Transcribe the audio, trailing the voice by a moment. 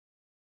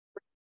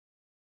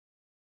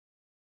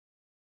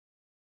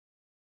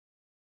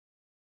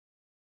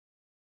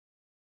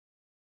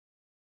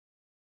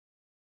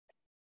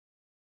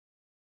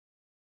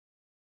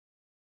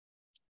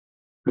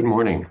Good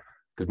morning.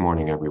 Good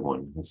morning,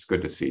 everyone. It's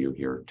good to see you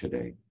here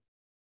today.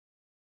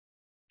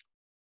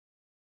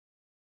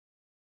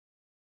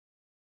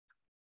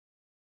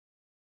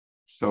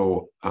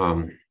 So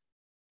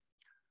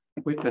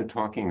we've been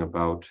talking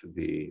about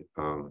the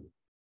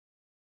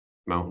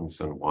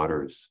Mountains and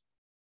Waters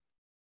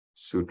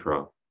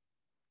Sutra,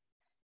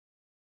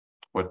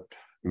 what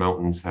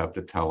mountains have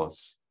to tell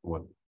us,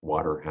 what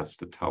water has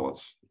to tell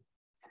us.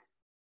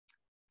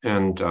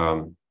 And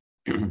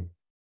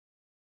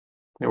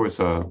there was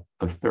a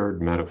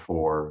third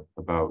metaphor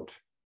about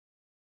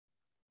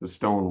the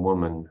stone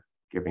woman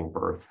giving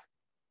birth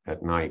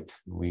at night.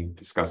 We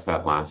discussed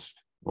that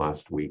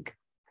last week.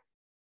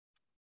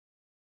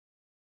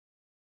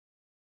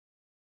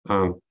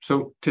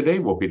 So today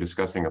we'll be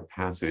discussing a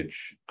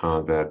passage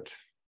that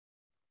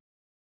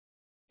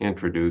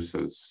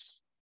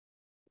introduces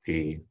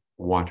the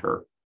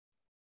water.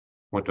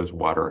 What does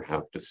water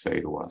have to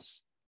say to us?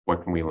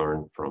 What can we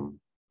learn from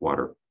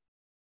water?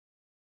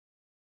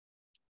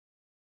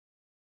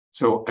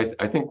 So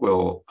I think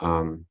we'll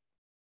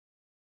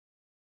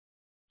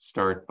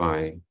start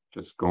by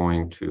just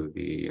going to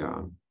the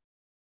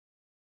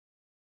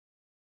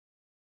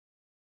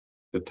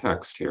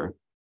text here.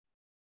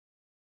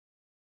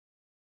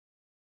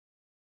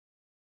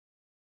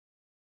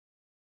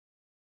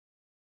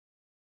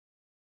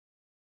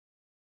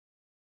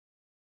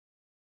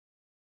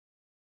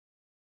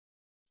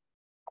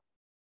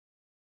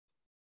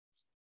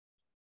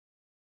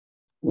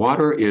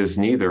 Water is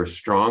neither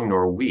strong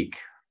nor weak,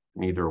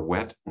 neither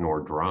wet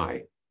nor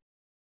dry,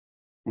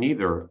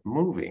 neither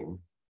moving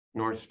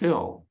nor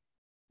still,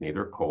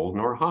 neither cold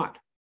nor hot,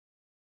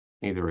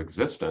 neither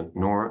existent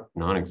nor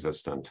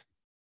non-existent,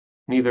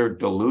 neither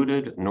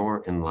diluted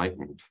nor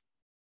enlightened.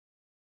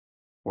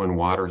 When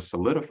water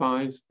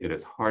solidifies, it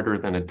is harder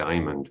than a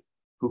diamond.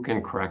 Who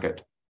can crack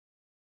it?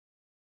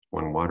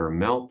 When water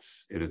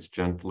melts, it is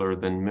gentler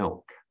than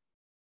milk.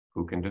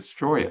 Who can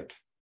destroy it?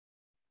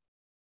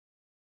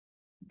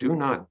 Do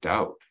not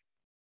doubt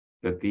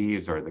that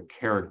these are the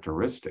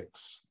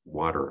characteristics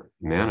water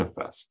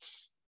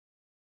manifests.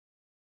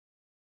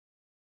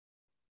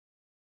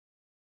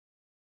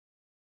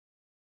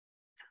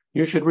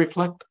 You should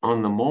reflect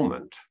on the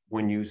moment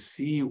when you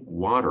see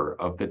water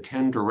of the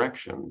 10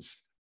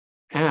 directions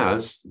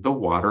as the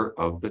water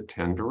of the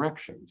 10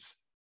 directions.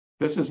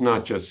 This is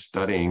not just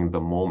studying the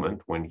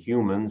moment when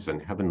humans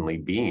and heavenly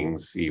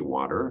beings see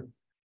water.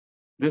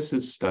 This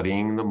is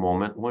studying the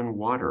moment when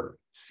water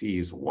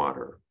sees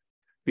water,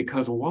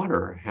 because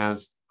water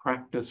has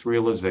practice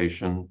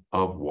realization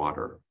of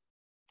water.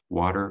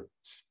 Water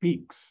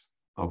speaks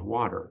of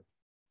water.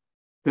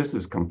 This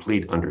is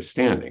complete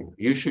understanding.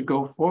 You should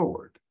go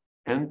forward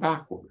and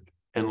backward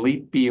and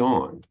leap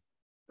beyond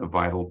the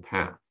vital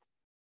path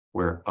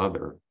where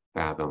other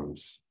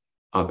fathoms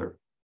other.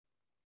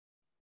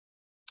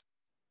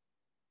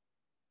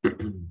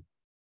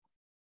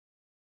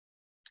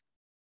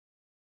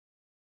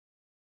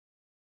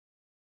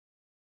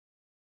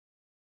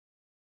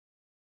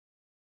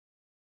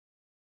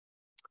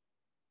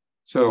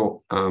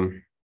 So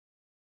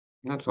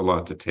that's a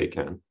lot to take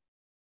in.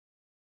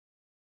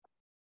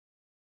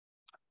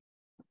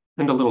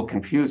 And a little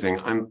confusing.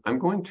 I'm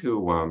going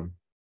to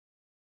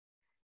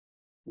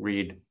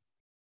read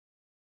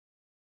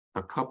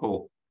a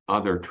couple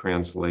other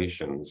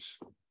translations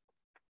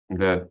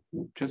that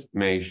just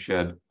may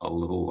shed a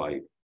little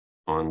light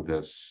on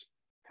this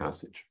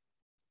passage.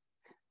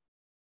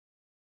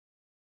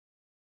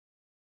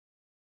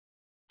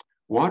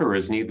 Water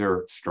is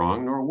neither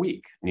strong nor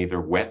weak,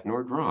 neither wet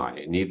nor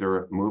dry,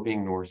 neither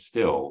moving nor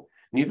still,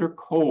 neither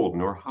cold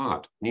nor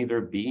hot, neither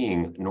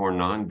being nor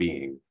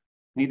non-being,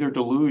 neither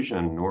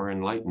delusion nor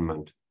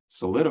enlightenment.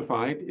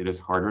 Solidified, it is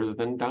harder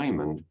than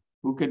diamond.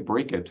 Who could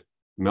break it?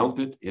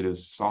 Melted, it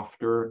is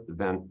softer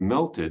than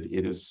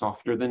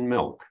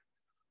milk.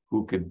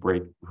 Who could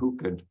break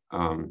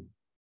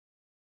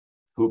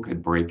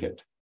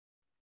it?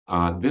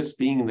 This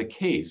being the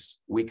case,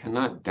 we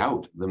cannot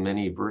doubt the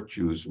many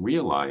virtues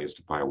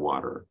realized by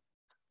water.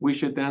 We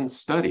should then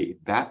study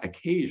that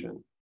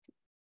occasion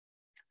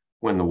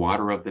when the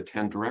water of the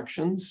 10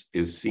 directions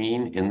is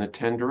seen in the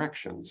 10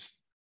 directions.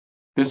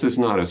 This is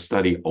not a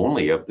study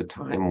only of the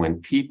time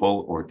when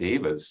people or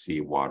devas see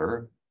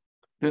water.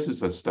 This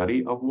is a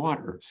study of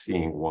water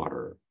seeing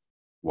water.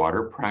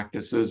 Water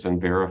practices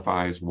and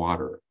verifies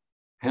water.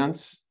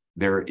 Hence,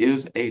 there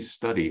is a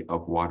study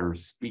of water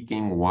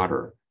speaking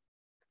water.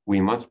 We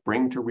must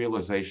bring to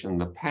realization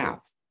the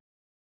path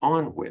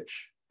on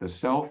which the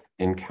self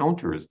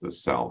encounters the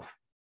self.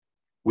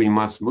 We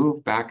must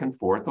move back and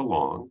forth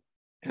along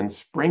and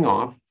spring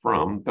off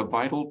from the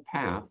vital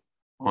path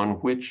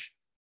on which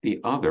the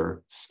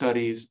other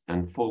studies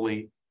and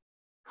fully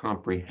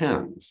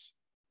comprehends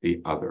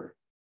the other.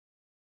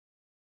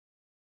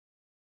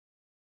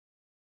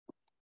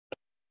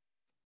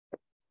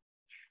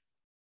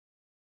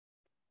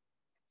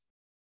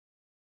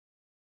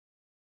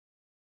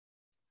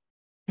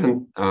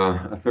 And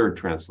a third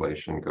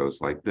translation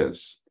goes like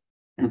this.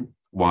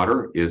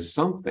 Water is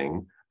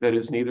something that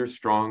is neither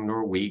strong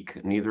nor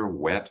weak, neither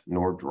wet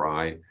nor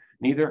dry,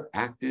 neither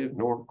active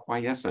nor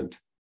quiescent,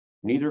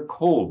 neither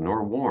cold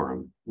nor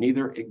warm,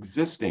 neither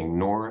existing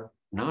nor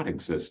not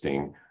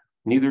existing,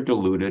 neither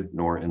diluted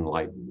nor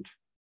enlightened.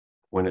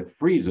 When it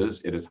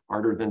freezes, it is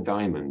harder than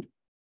diamond.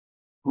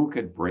 Who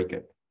could break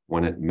it?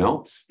 When it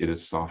melts, it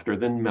is softer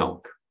than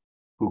milk.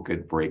 Who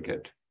could break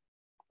it?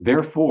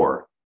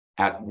 Therefore,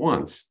 at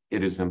once,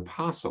 it is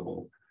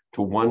impossible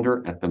to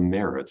wonder at the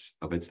merits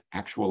of its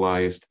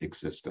actualized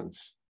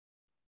existence.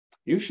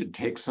 You should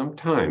take some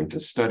time to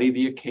study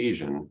the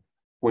occasion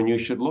when you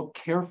should look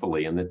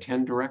carefully in the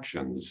 10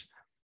 directions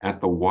at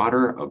the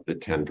water of the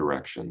 10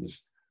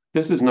 directions.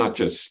 This is not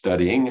just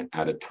studying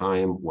at a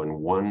time when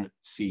one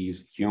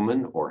sees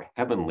human or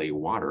heavenly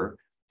water.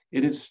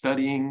 It is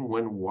studying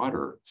when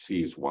water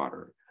sees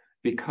water,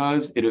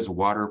 because it is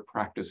water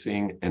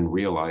practicing and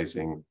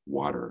realizing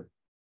water.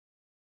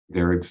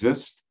 There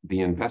exists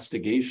the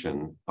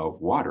investigation of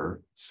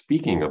water,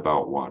 speaking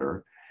about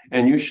water,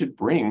 and you should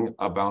bring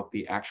about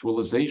the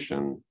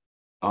actualization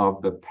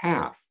of the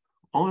path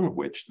on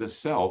which the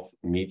self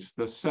meets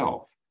the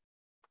self.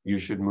 You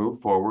should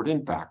move forward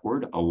and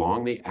backward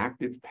along the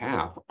active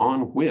path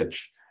on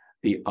which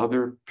the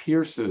other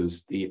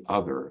pierces the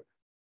other,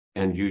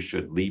 and you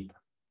should leap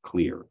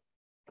clear.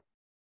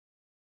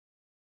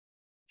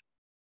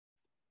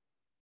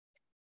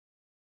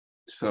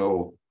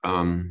 So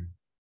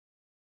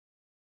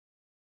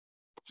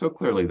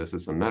clearly this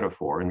is a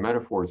metaphor, and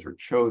metaphors are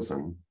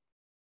chosen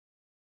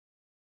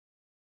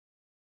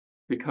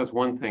because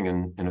one thing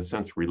in a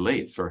sense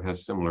relates or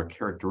has similar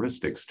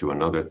characteristics to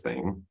another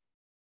thing.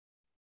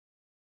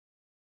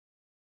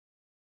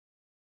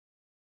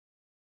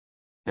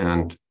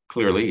 And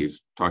clearly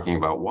he's talking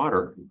about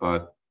water,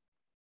 but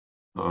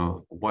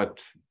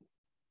what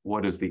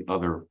is the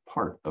other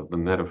part of the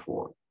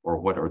metaphor? Or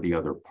what are the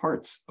other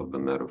parts of the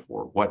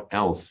metaphor? What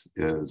else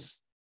is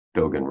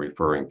Dogen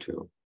referring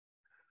to?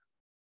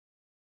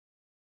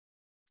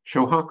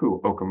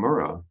 Shohaku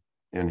Okamura,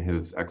 in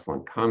his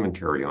excellent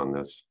commentary on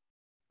this,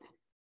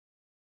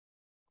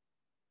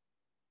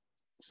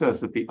 says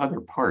that the other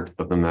part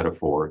of the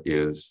metaphor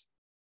is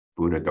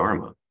Buddha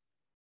Dharma.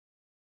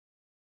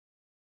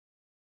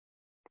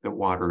 That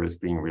water is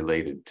being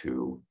related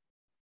to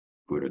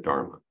Buddha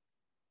Dharma.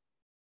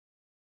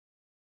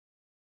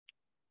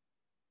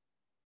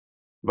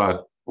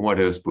 But what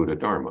is Buddha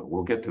Dharma?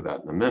 We'll get to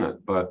that in a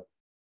minute. But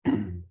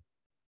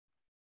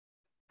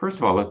first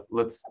of all,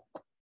 let's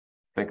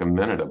think a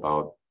minute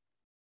about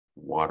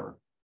water.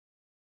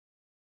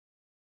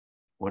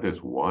 What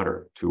is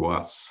water to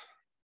us?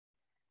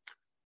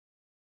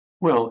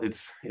 Well,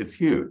 it's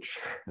huge.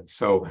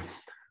 So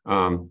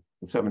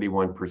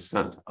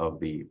 71% of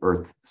the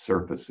Earth's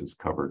surface is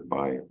covered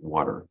by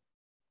water.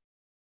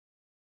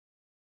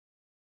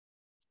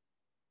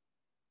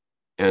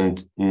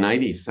 And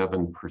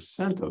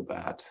 97% of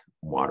that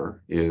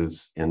water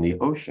is in the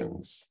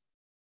oceans.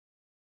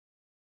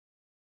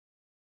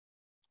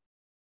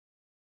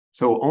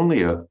 So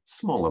only a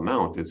small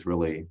amount is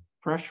really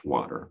fresh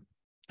water.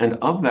 And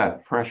of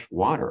that fresh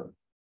water,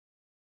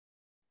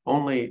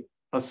 only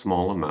a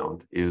small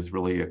amount is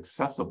really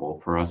accessible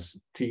for us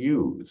to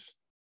use.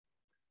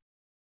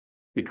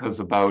 Because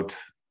about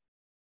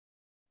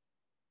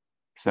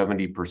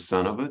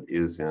 70% of it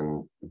is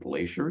in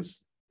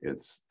glaciers.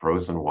 It's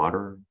frozen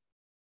water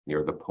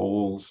near the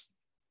poles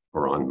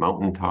or on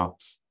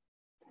mountaintops.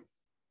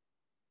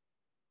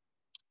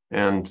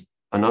 And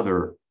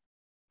another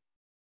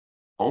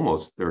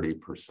almost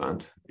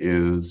 30%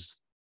 is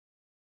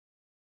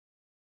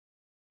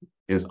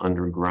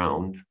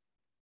underground,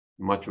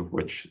 much of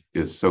which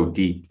is so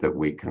deep that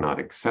we cannot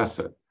access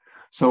it.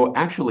 So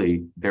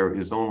actually, there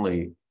is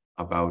only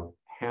about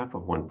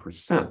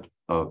 0.5%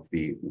 of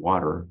the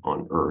water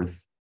on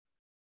Earth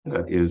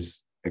that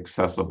is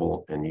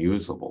accessible and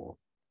usable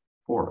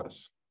for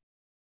us.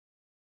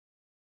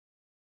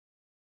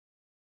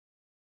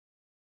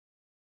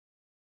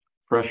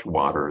 Fresh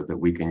water that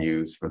we can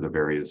use for the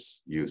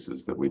various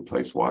uses that we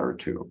place water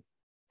to.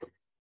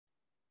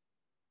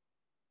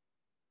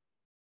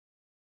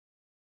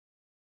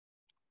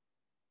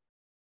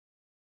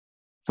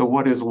 So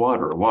what is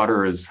water?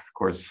 Water is, of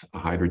course, a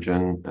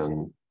hydrogen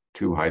and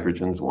 2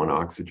 hydrogens, 1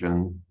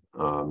 oxygen,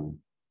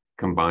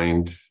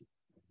 combined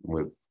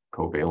with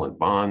covalent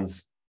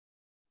bonds.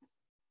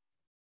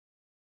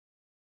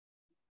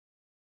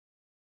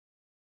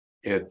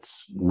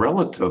 It's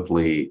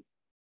relatively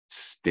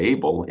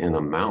stable in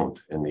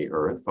amount in the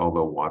Earth,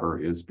 although water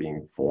is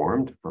being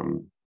formed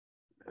from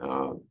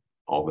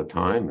all the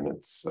time, and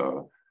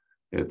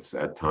it's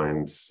at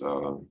times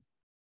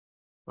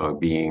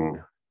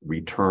being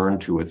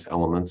returned to its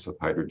elements of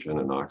hydrogen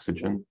and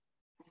oxygen.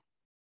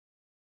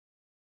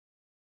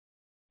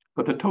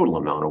 But the total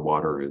amount of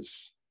water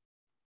is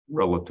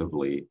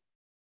relatively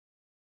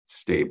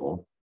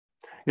stable.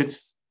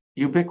 It's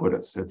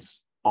ubiquitous.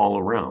 It's all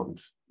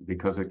around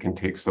because it can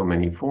take so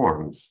many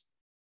forms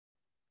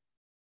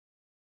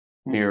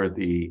near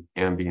the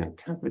ambient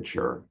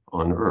temperature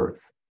on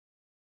Earth.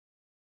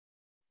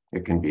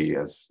 It can be,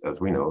 as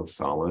we know,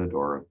 solid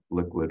or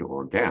liquid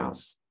or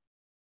gas.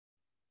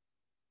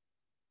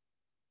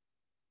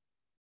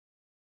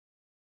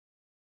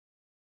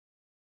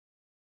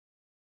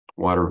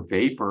 Water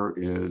vapor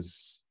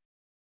is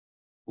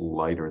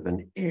lighter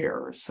than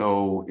air,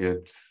 so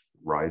it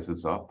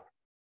rises up,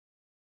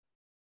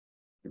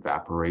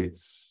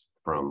 evaporates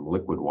from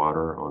liquid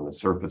water on the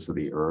surface of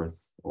the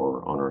earth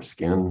or on our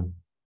skin,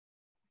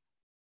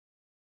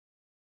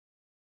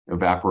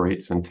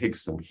 evaporates and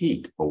takes some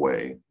heat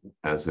away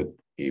as it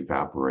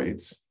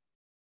evaporates,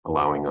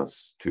 allowing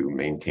us to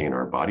maintain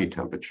our body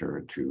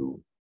temperature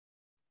to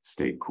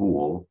stay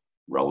cool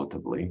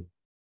relatively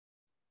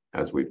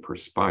as we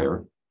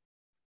perspire.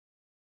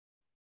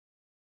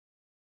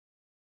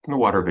 And the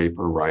water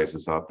vapor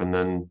rises up, and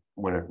then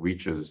when it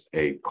reaches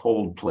a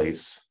cold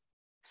place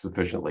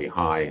sufficiently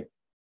high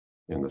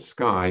in the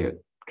sky,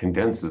 it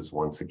condenses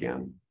once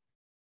again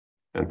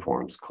and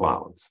forms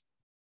clouds.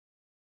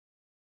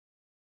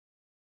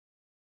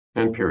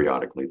 And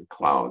periodically, the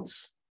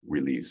clouds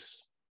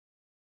release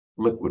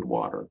liquid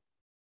water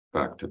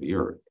back to the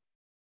earth.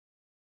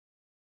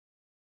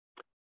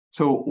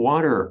 So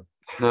water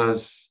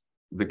has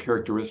the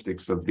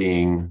characteristics of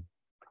being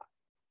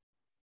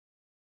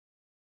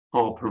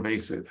all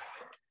pervasive.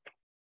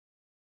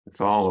 It's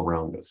all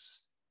around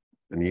us,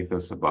 beneath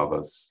us, above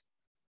us,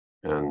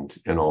 and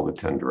in all the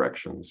 10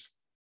 directions.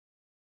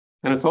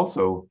 And it's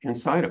also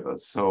inside of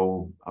us.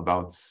 So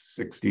about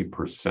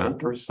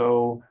 60% or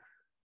so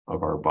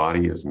of our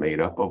body is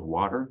made up of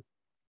water.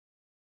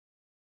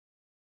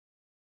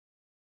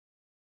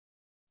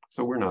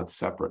 So we're not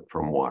separate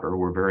from water.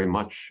 We're very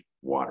much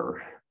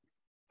water.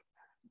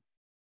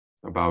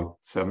 About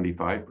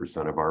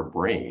 75% of our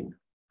brain,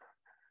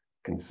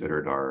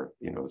 considered our,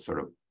 sort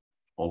of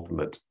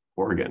ultimate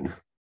organ,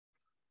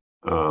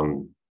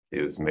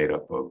 is made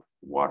up of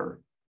water.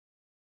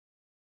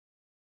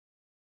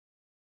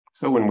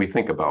 So when we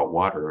think about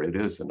water, it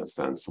is, in a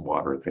sense,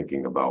 water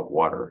thinking about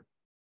water,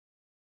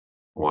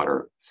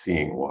 water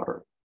seeing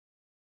water.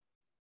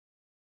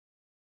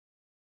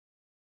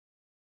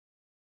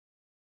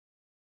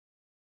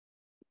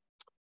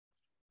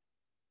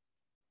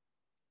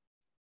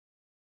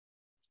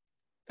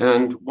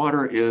 And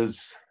water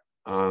is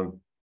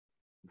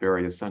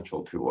very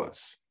essential to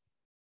us.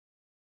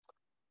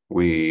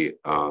 We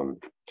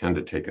tend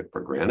to take it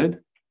for granted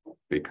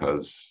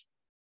because,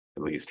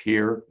 at least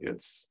here,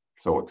 it's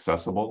so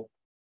accessible.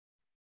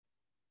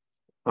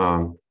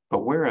 But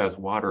whereas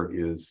water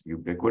is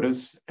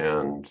ubiquitous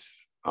and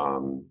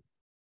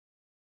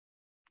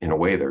in a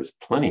way there's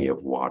plenty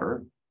of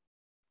water,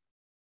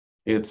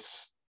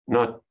 it's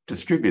not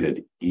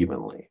distributed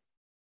evenly,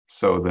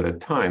 so that at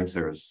times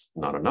there's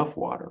not enough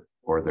water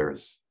or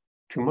there's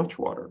too much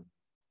water.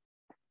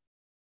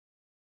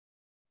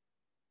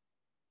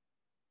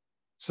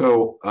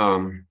 So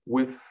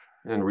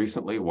and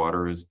recently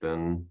water has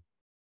been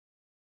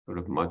sort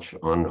of much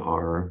on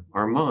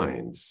our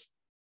minds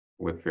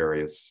with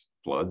various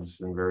floods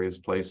in various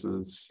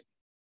places,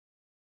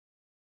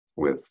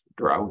 with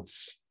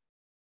droughts.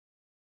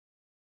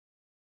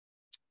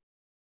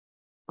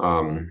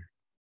 So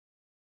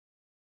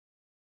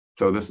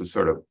this is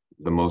sort of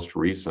the most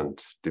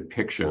recent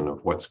depiction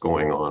of what's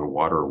going on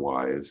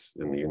water-wise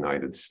in the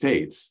United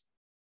States.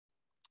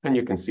 And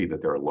you can see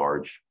that there are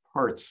large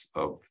parts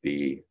of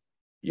the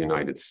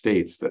United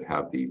States that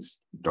have these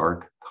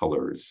dark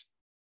colors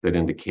that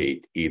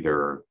indicate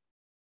either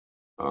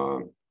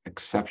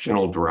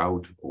exceptional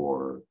drought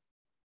or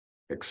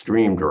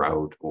extreme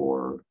drought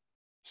or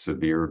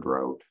severe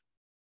drought.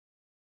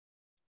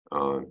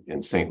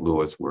 In St.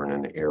 Louis, we're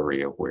in an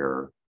area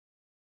where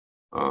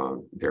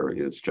there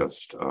is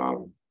just,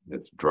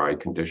 it's dry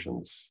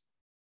conditions,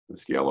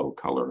 this yellow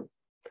color.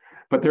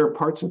 But there are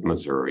parts of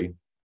Missouri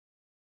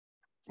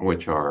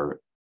which are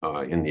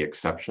in the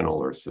exceptional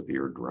or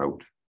severe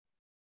drought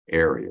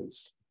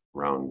areas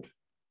around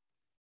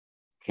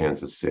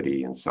Kansas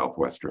City and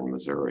southwestern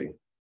Missouri.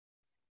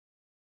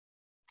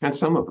 And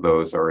some of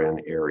those are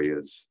in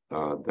areas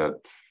that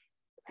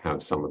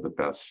have some of the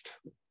best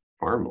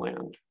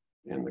farmland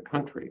in the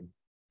country.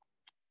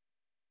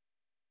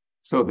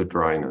 So the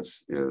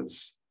dryness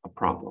is a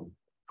problem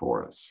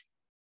for us.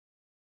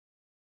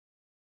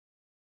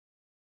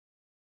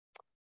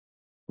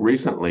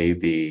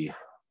 Recently,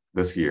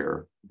 this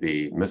year,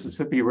 the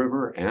Mississippi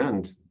River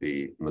and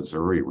the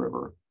Missouri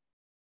River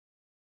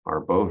are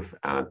both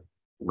at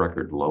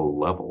record low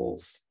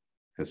levels,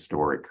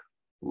 historic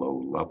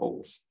low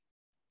levels.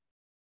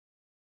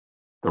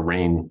 The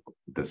rain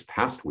this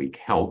past week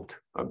helped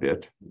a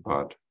bit,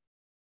 but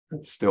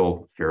it's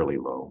still fairly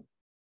low.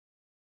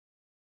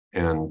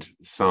 And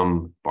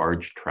some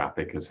barge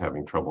traffic is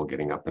having trouble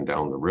getting up and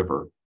down the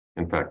river.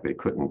 In fact, they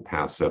couldn't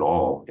pass at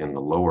all in the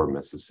lower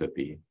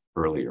Mississippi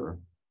earlier.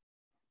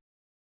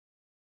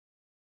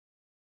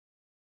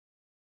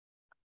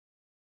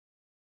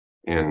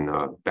 In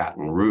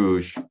Baton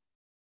Rouge,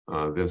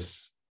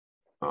 this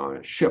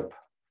ship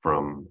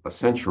from a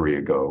century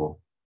ago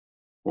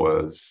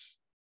was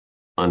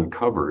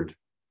uncovered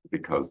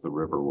because the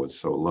river was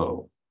so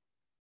low.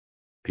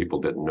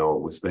 People didn't know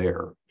it was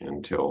there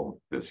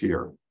until this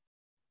year.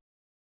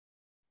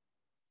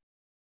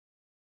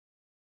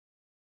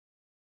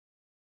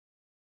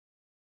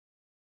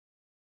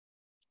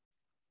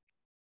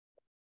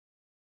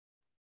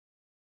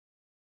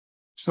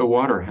 So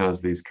water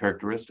has these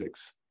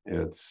characteristics.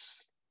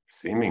 It's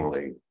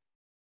seemingly,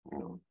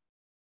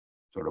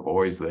 sort of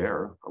always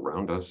there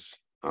around us,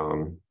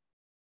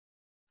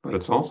 but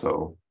it's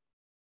also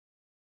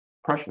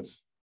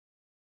precious.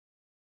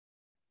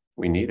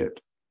 We need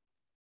it.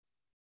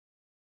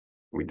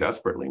 We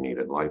desperately need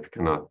it. Life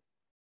cannot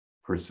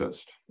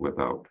persist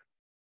without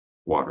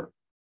water.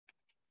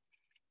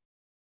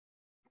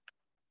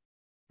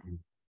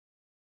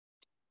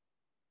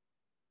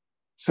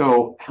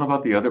 So how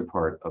about the other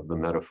part of the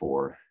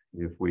metaphor?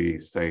 If we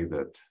say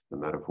that the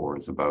metaphor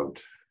is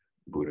about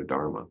Buddha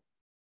Dharma,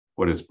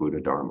 what is Buddha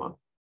Dharma?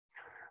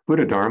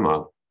 Buddha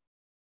Dharma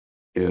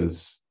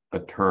is a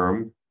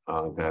term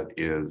that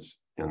is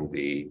in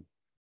the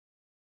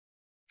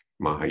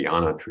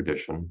Mahayana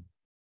tradition.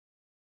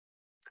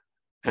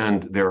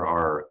 And there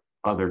are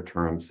other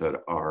terms that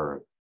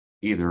are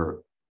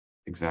either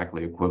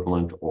exactly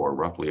equivalent or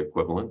roughly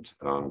equivalent.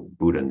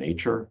 Buddha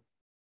nature,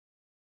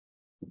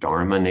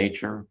 Dharma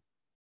nature,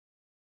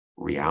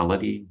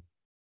 reality,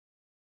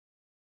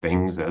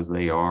 things as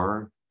they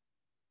are,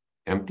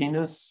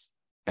 emptiness,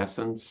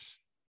 essence,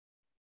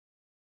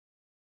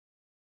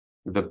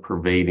 the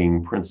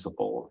pervading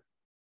principle,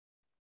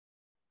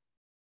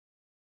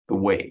 the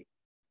way,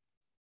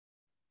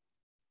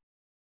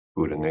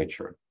 Buddha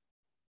nature,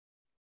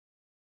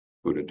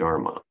 Buddha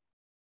Dharma.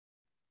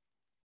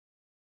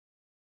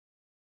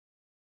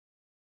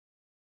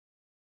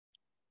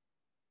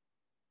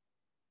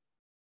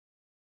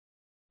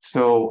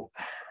 So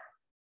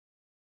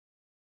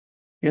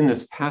in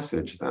this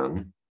passage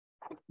then,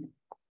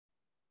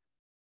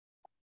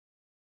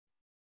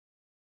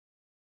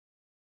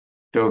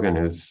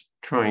 Dogen is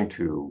trying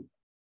to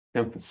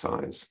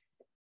emphasize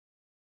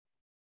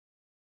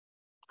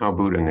how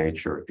Buddha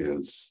nature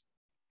is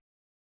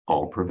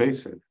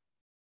all-pervasive,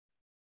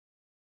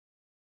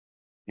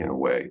 in a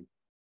way,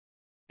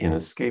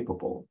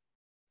 inescapable.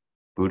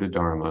 Buddha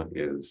Dharma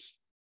is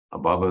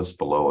above us,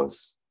 below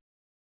us,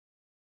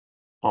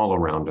 all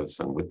around us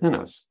and within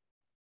us.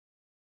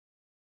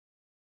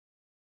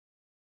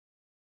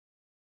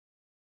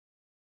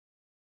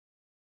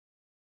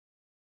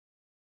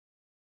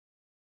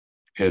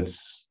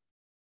 It's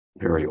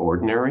very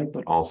ordinary,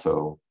 but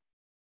also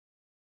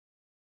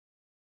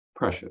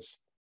precious.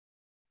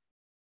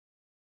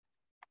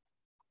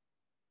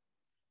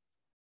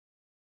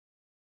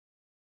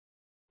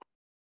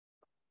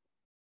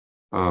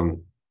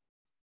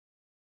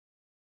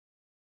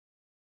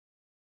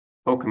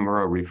 Holcomb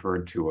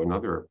referred to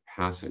another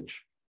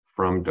passage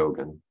from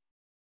Dogen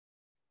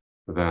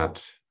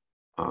that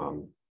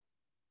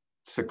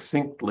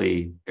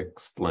succinctly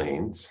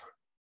explains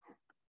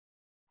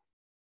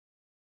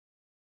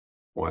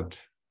what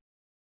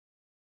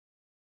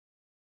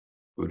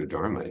Buddha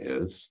Dharma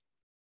is.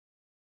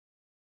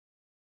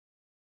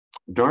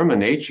 Dharma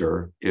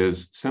nature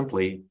is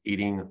simply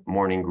eating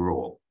morning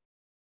gruel,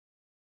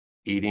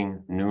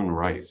 eating noon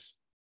rice,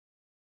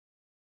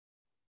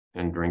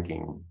 and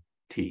drinking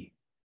tea.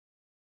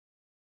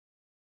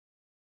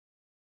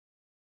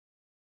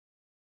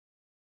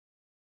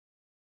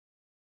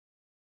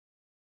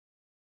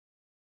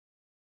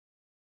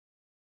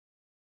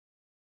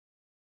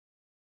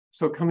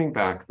 So coming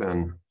back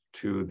then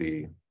to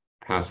the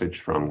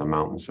passage from the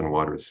Mountains and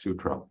Waters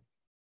Sutra.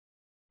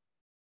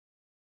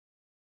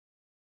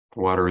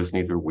 Water is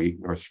neither weak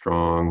nor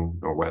strong,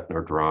 nor wet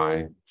nor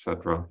dry,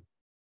 etc.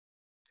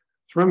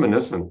 It's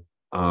reminiscent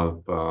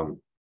of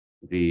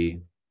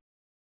the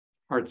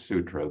Heart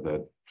Sutra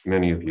that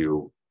many of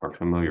you are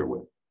familiar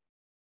with.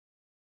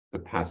 The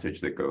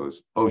passage that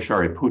goes, "O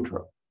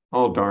Shariputra,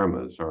 all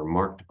dharmas are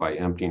marked by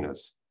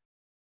emptiness.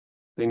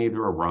 They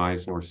neither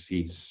arise nor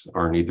cease,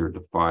 are neither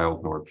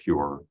defiled nor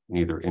pure,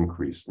 neither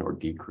increase nor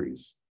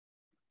decrease.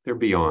 They're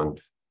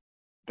beyond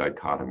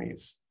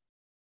dichotomies,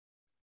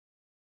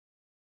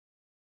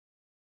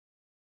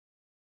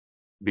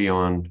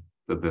 beyond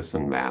the this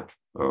and that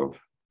of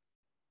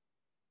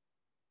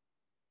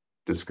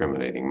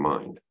discriminating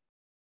mind."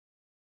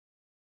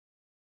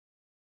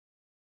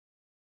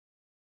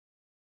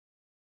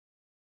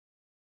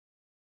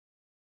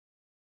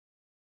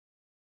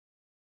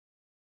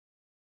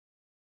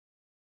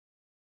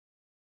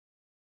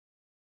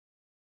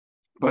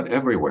 But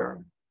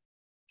everywhere.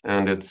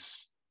 And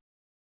it's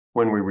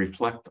when we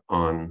reflect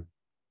on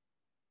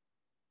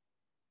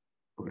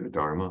Buddha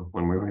Dharma,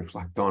 when we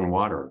reflect on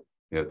water,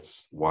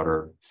 it's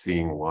water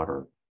seeing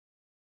water.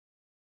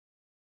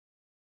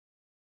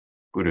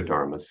 Buddha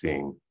Dharma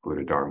seeing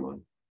Buddha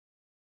Dharma.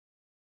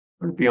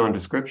 We're beyond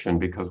description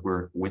because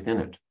we're within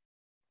it.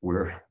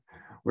 We're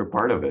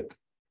part of it.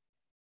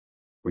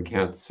 We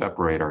can't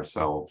separate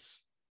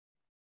ourselves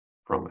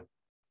from it.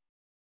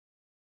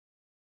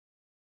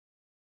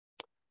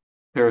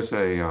 There's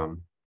a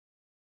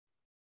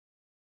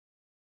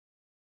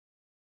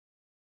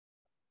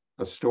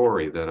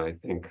story that I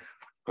think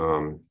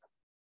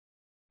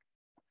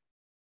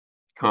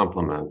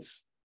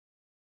complements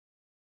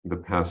the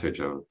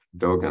passage of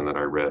Dogen that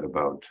I read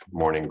about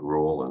morning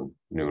gruel and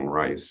noon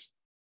rice.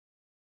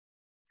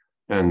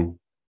 And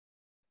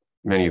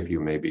many of you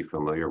may be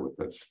familiar with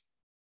this.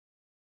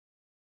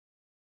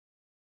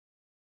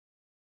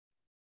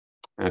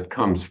 It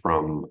comes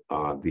from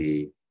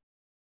the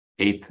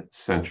 8th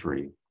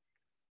century,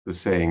 the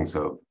sayings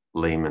of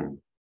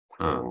layman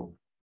Tang.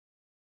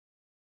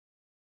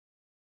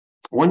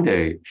 One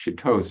day,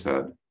 Shito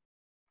said,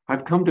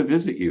 "I've come to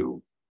visit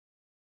you.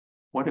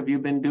 What have you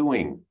been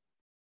doing?"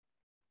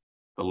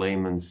 The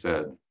layman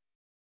said,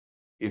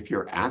 "If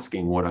you're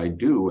asking what I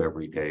do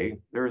every day,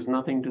 there's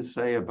nothing to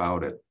say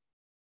about it."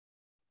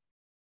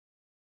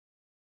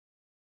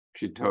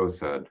 Shito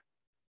said,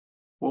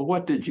 "Well,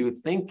 what did you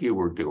think you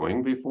were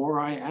doing before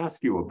I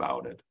asked you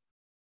about it?"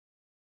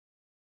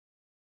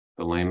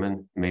 The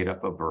layman made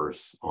up a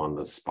verse on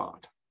the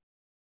spot.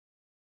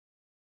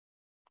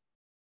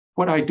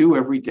 "What I do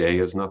every day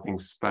is nothing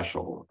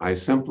special. I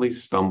simply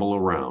stumble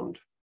around.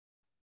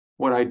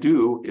 What I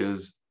do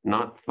is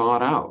not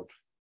thought out.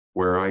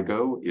 Where I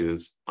go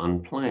is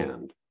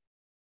unplanned.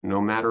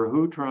 No matter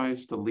who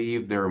tries to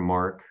leave their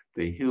mark,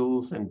 the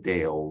hills and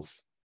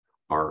dales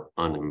are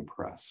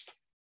unimpressed.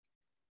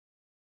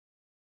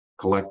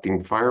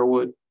 Collecting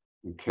firewood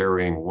and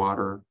carrying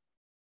water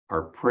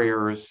are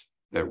prayers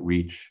that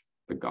reach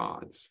the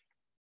gods."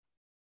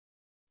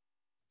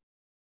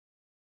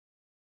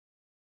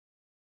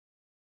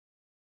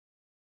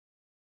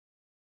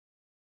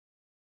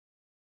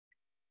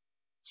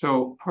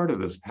 So part of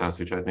this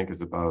passage, I think,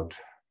 is about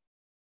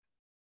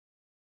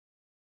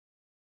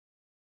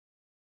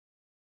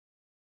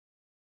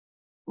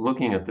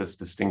looking at this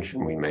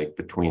distinction we make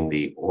between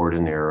the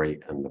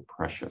ordinary and the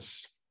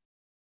precious.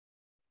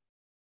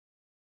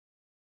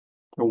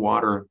 The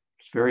water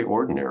is very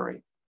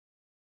ordinary,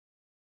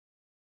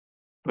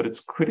 but it's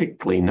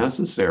critically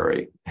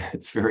necessary.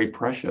 It's very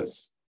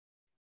precious.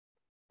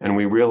 And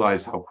we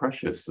realize how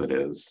precious it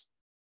is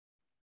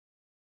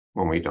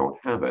when we don't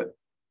have it.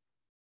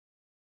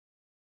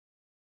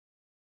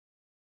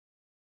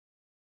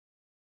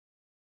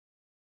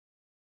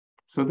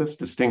 So this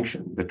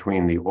distinction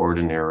between the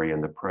ordinary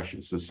and the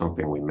precious is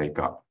something we make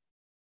up.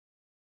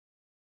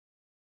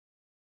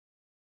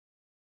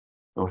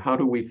 So how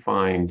do we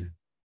find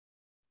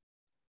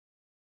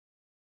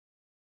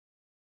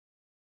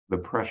the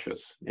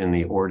precious in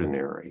the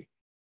ordinary?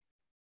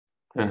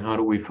 And how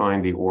do we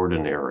find the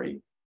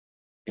ordinary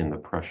in the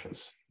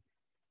precious?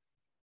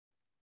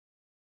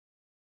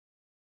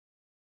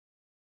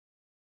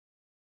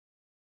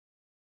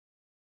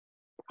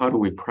 How do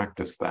we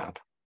practice that?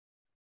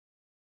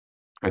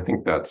 I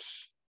think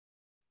that's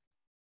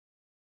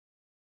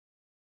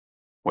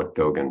what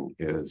Dogen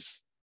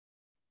is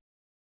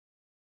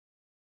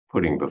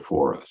putting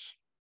before us.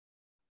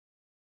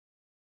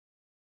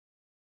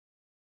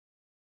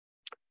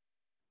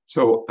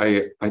 So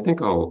I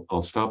think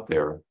I'll stop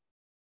there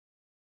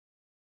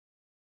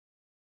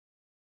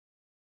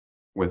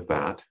with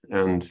that.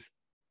 And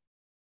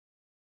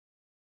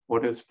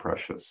what is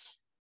precious?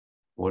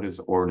 What is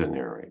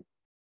ordinary?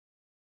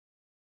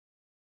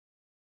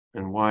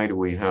 And why do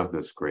we have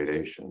this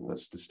gradation,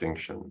 this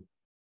distinction?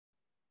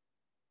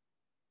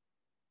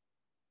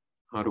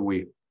 How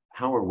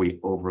are we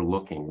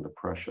overlooking the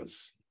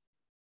precious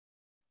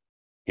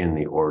in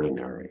the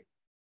ordinary?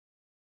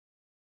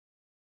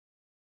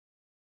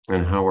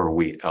 And how are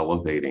we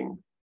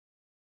elevating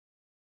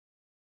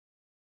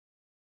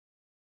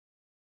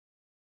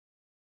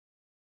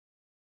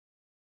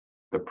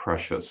the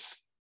precious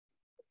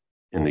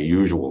in the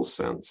usual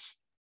sense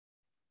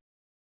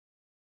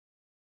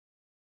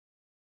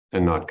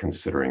and not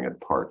considering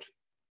it part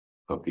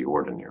of the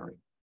ordinary?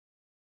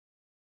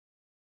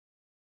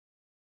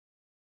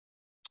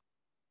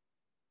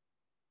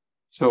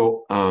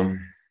 So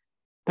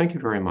thank you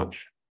very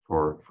much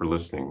for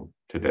listening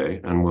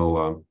today, and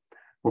we'll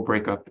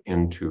break up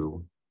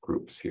into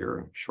groups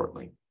here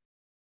shortly.